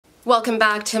Welcome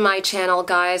back to my channel,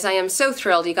 guys. I am so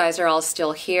thrilled you guys are all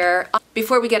still here.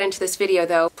 Before we get into this video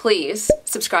though, please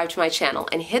subscribe to my channel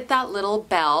and hit that little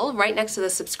bell right next to the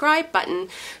subscribe button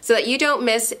so that you don't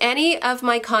miss any of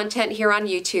my content here on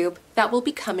YouTube that will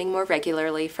be coming more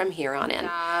regularly from here on in.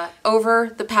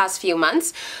 Over the past few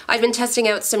months, I've been testing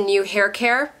out some new hair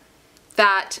care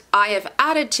that I have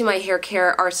added to my hair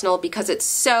care arsenal because it's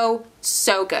so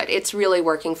good. It's really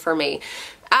working for me.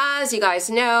 As you guys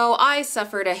know, I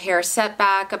suffered a hair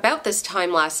setback about this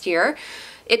time last year.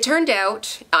 It turned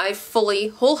out, I fully,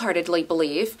 wholeheartedly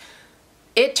believe,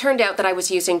 it turned out that I was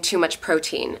using too much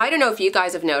protein. I don't know if you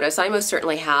guys have noticed, I most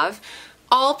certainly have.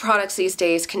 All products these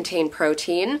days contain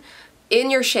protein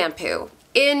in your shampoo,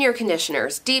 in your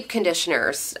conditioners, deep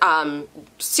conditioners,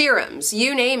 serums,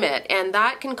 you name it, and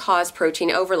that can cause protein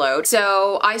overload.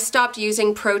 So I stopped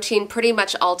using protein pretty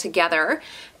much altogether,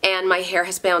 and my hair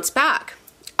has bounced back.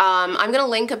 I'm going to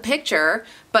link a picture,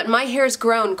 but my hair's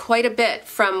grown quite a bit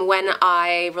from when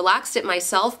I relaxed it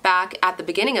myself back at the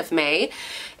beginning of May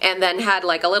and then had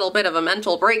like a little bit of a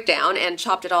mental breakdown and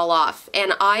chopped it all off.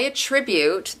 And I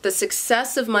attribute the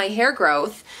success of my hair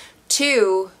growth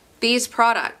to these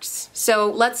products. So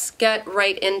let's get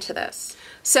right into this.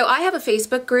 So I have a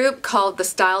Facebook group called the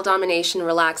Style Domination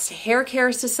Relaxed Hair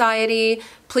Care Society.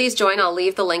 Please join, I'll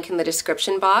leave the link in the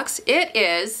description box. It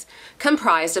is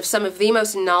comprised of some of the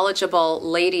most knowledgeable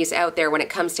ladies out there when it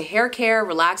comes to hair care,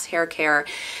 relaxed hair care.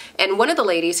 And one of the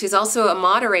ladies who's also a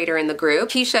moderator in the group,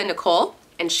 Keisha Nicole,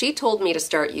 and she told me to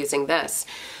start using this.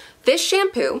 This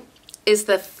shampoo is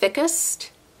the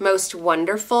thickest, most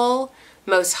wonderful,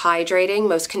 most hydrating,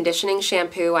 most conditioning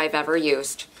shampoo I've ever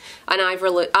used. And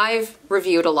I've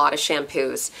reviewed a lot of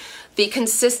shampoos. The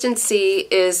consistency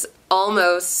is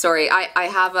almost, sorry, I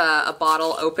have a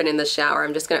bottle open in the shower.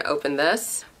 I'm just going to open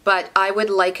this. But I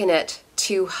would liken it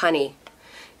to honey.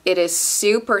 It is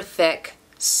super thick,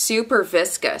 super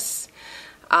viscous.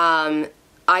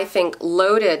 I think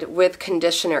loaded with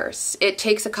conditioners. It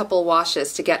takes a couple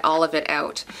washes to get all of it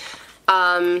out.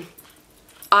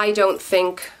 I don't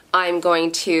think I'm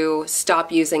going to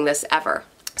stop using this ever.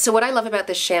 So what I love about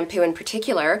this shampoo in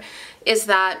particular is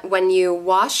that when you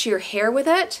wash your hair with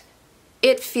it,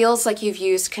 it feels like you've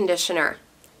used conditioner.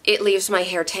 It leaves my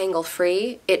hair tangle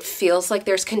free. It feels like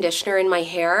there's conditioner in my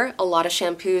hair. A lot of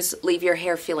shampoos leave your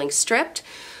hair feeling stripped.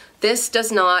 This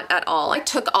does not at all. I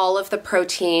took all of the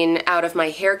protein out of my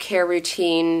hair care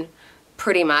routine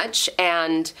pretty much,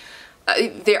 and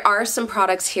there are some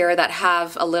products here that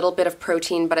have a little bit of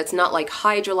protein, but it's not like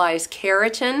hydrolyzed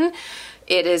keratin.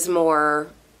 It is more,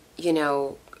 you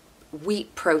know,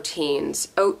 wheat proteins,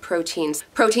 oat proteins,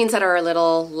 proteins that are a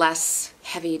little less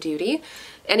heavy duty.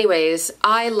 Anyways,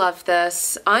 I love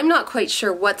this. I'm not quite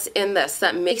sure what's in this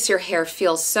that makes your hair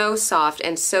feel so soft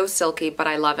and so silky, but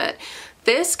I love it.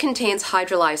 This contains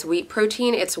hydrolyzed wheat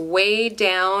protein. It's way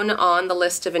down on the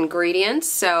list of ingredients,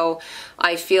 so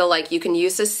I feel like you can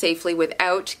use this safely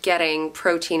without getting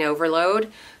protein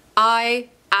overload. I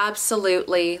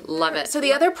absolutely love it. So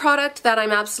the other product that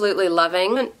I'm absolutely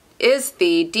loving is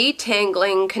the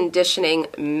Detangling Conditioning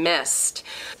Mist.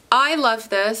 I love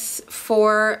this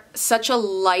for such a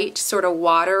light, sort of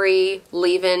watery,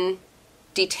 leave-in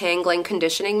detangling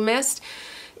conditioning mist.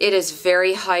 It is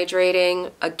very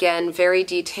hydrating, again, very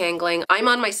detangling. I'm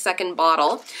on my second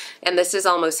bottle, and this is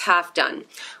almost half done.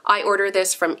 I ordered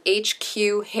this from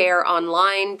HQ Hair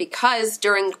online because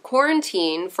during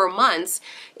quarantine for months,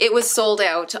 it was sold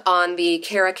out on the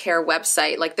Haircare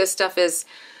website. Like, this stuff is,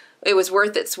 it was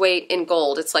worth its weight in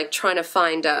gold. It's like trying to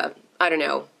find a, I don't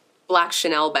know, black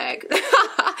Chanel bag.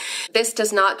 This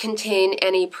does not contain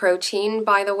any protein,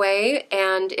 by the way,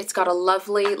 and it's got a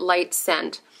lovely light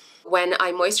scent. When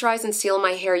I moisturize and seal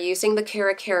my hair using the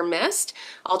Haircare mist,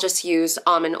 I'll just use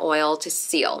almond oil to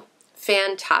seal.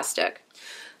 Fantastic.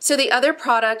 So the other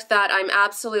product that I'm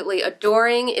absolutely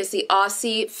adoring is the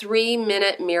Aussie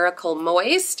 3-Minute Miracle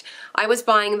Moist. I was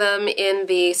buying them in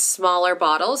the smaller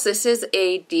bottles. This is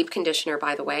a deep conditioner,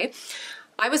 by the way.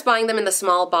 I was buying them in the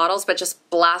small bottles, but just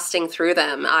blasting through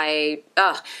them.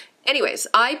 Anyways,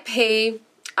 I pay,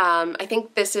 I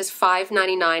think this is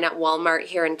 $5.99 at Walmart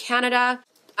here in Canada.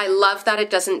 I love that it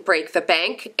doesn't break the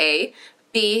bank, A.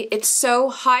 B, it's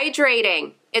so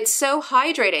hydrating. It's so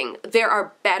hydrating. There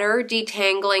are better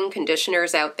detangling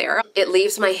conditioners out there. It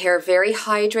leaves my hair very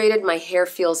hydrated. My hair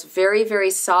feels very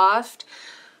soft.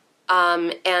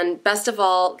 And best of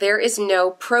all, there is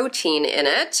no protein in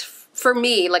it. For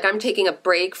me, like, I'm taking a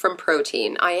break from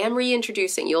protein. I am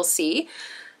reintroducing, you'll see.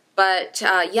 But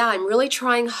yeah, I'm really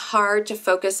trying hard to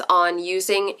focus on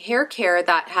using hair care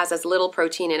that has as little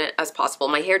protein in it as possible.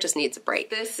 My hair just needs a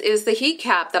break. This is the heat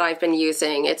cap that I've been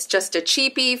using. It's just a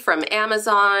cheapie from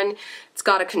Amazon. It's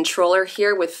got a controller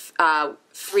here with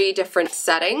 3 different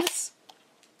settings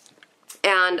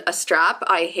and a strap.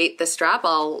 I hate the strap.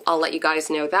 I'll let you guys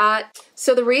know that.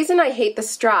 So the reason I hate the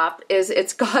strap is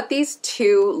it's got these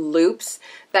 2 loops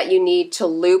that you need to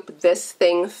loop this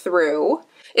thing through.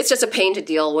 It's just a pain to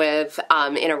deal with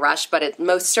in a rush, but it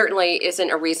most certainly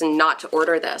isn't a reason not to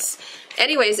order this.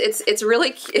 Anyways,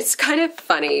 it's kind of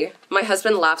funny. My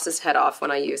husband laughs his head off when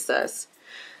I use this.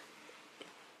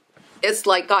 It's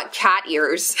like got cat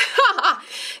ears.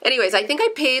 Anyways, I think I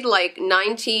paid like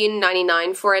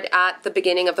 $19.99 for it at the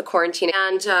beginning of the quarantine.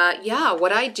 And yeah,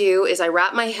 what I do is I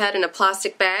wrap my head in a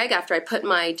plastic bag after I put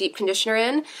my deep conditioner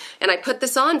in, and I put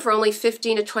this on for only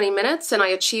 15 to 20 minutes, and I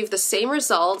achieve the same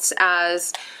results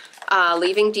as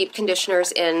leaving deep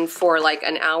conditioners in for like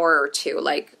an hour or 2.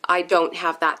 Like, I don't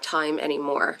have that time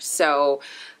anymore. So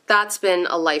that's been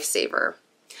a lifesaver.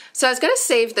 So I was going to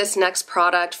save this next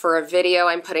product for a video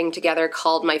I'm putting together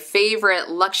called My Favorite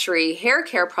Luxury Hair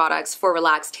Care Products for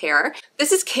Relaxed Hair.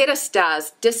 This is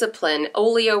Kerastase Discipline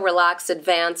Oleo Relax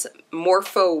Advance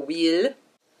Morpho Wheel.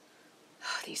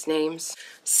 These names.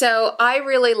 So I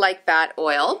really like that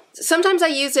oil. Sometimes I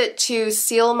use it to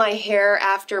seal my hair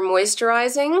after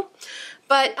moisturizing.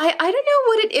 But I don't know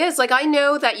what it is. Like, I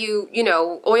know that you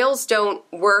know, oils don't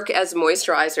work as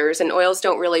moisturizers and oils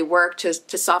don't really work to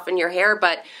soften your hair,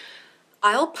 but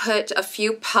I'll put a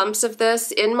few pumps of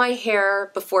this in my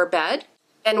hair before bed.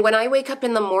 And when I wake up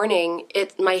in the morning,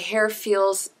 my hair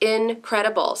feels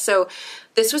incredible. So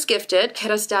this was gifted.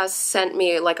 Kerastase sent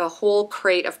me like a whole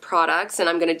crate of products, and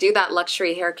I'm going to do that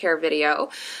luxury hair care video.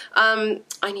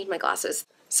 I need my glasses.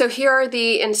 So here are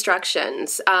the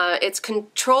instructions. It's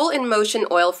control in motion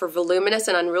oil for voluminous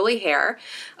and unruly hair.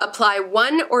 Apply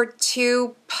 1 or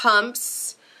 2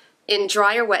 pumps in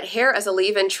dry or wet hair as a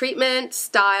leave-in treatment.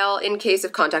 Style in case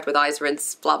of contact with eyes,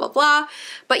 rinse, blah, blah, blah.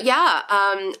 But yeah,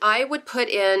 I'd put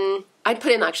in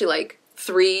actually like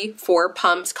 3-4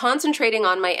 pumps, concentrating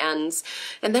on my ends.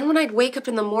 And then when I'd wake up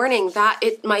in the morning,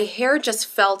 my hair just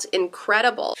felt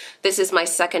incredible. This is my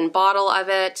 2nd bottle of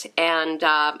it, and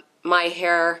my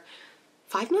hair,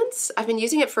 5 months? I've been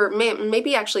using it for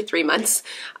maybe actually 3 months,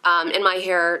 and my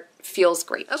hair feels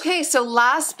great. Okay, so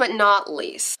last but not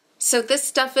least, so this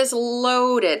stuff is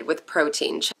loaded with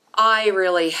protein. I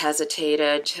really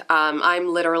hesitated. I'm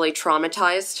literally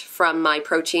traumatized from my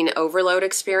protein overload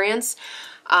experience.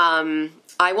 I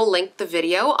will link the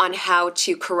video on how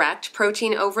to correct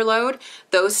protein overload.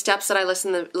 Those steps that I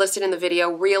listed in the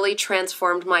video really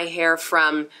transformed my hair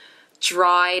from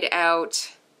dried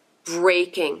out,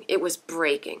 breaking. It was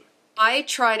breaking. I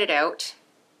tried it out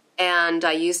and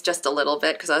I used just a little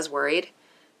bit because I was worried,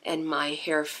 and my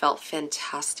hair felt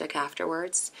fantastic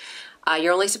afterwards.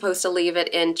 You're only supposed to leave it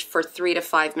in for 3 to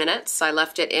 5 minutes. I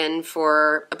left it in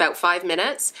for about 5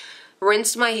 minutes,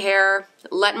 rinsed my hair,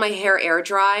 let my hair air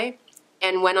dry,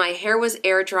 and when my hair was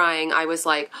air drying, I was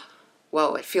like,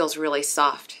 whoa, it feels really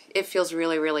soft. It feels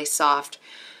really, really soft.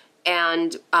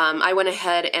 And I went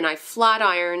ahead and I flat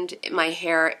ironed my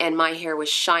hair, and my hair was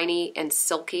shiny and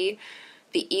silky.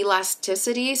 The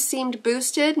elasticity seemed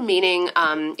boosted, meaning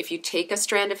if you take a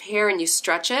strand of hair and you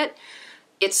stretch it,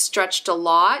 it stretched a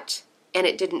lot and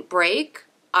it didn't break.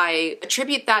 I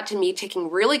attribute that to me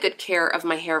taking really good care of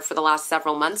my hair for the last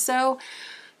several months. So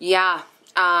yeah,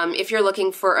 if you're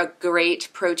looking for a great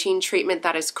protein treatment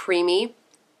that is creamy,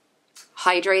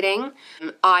 hydrating,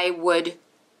 I would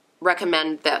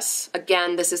recommend this.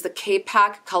 Again, this is the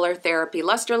K-Pack Color Therapy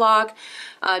Luster Lock.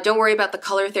 Don't worry about the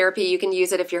color therapy. You can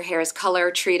use it if your hair is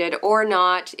color treated or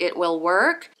not. It will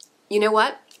work. You know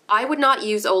what? I would not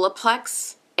use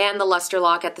Olaplex and the Luster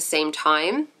Lock at the same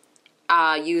time.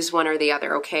 Use one or the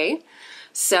other, okay?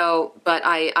 So, but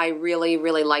I really,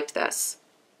 really liked this.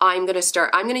 I'm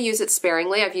gonna use it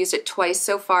sparingly. I've used it twice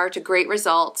so far to great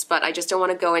results, but I just don't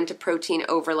want to go into protein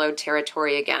overload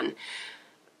territory again.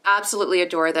 Absolutely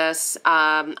adore this.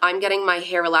 I'm getting my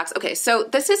hair relaxed. Okay, so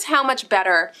this is how much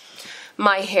better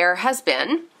my hair has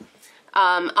been.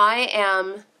 I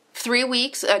am 3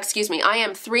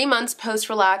 months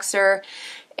post-relaxer,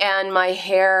 and my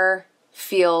hair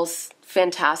feels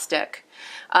fantastic.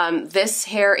 This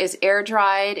hair is air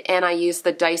dried, and I use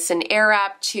the Dyson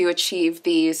Airwrap to achieve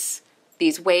these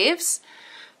waves.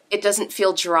 It doesn't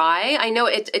feel dry. I know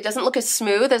it doesn't look as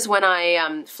smooth as when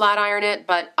I flat iron it,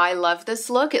 but I love this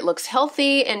look. It looks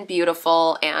healthy and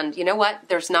beautiful, and you know what?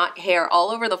 There's not hair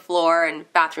all over the floor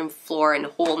and bathroom floor and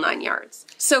whole 9 yards.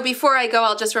 So before I go,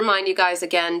 I'll just remind you guys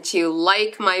again to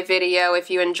like my video if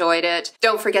you enjoyed it.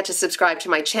 Don't forget to subscribe to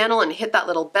my channel and hit that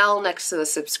little bell next to the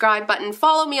subscribe button.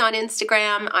 Follow me on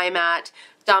Instagram. I'm at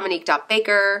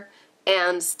dominique.baker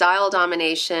and Style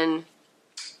Domination.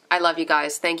 I love you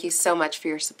guys. Thank you so mumuch for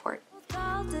your support.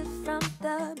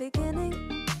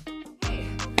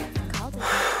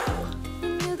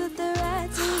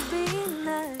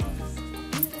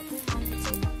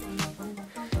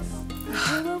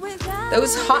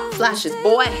 Those hot flashes,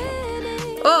 boy.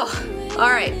 Oh, all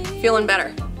right, feeling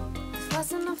better.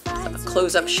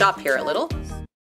 Close up shop here a little.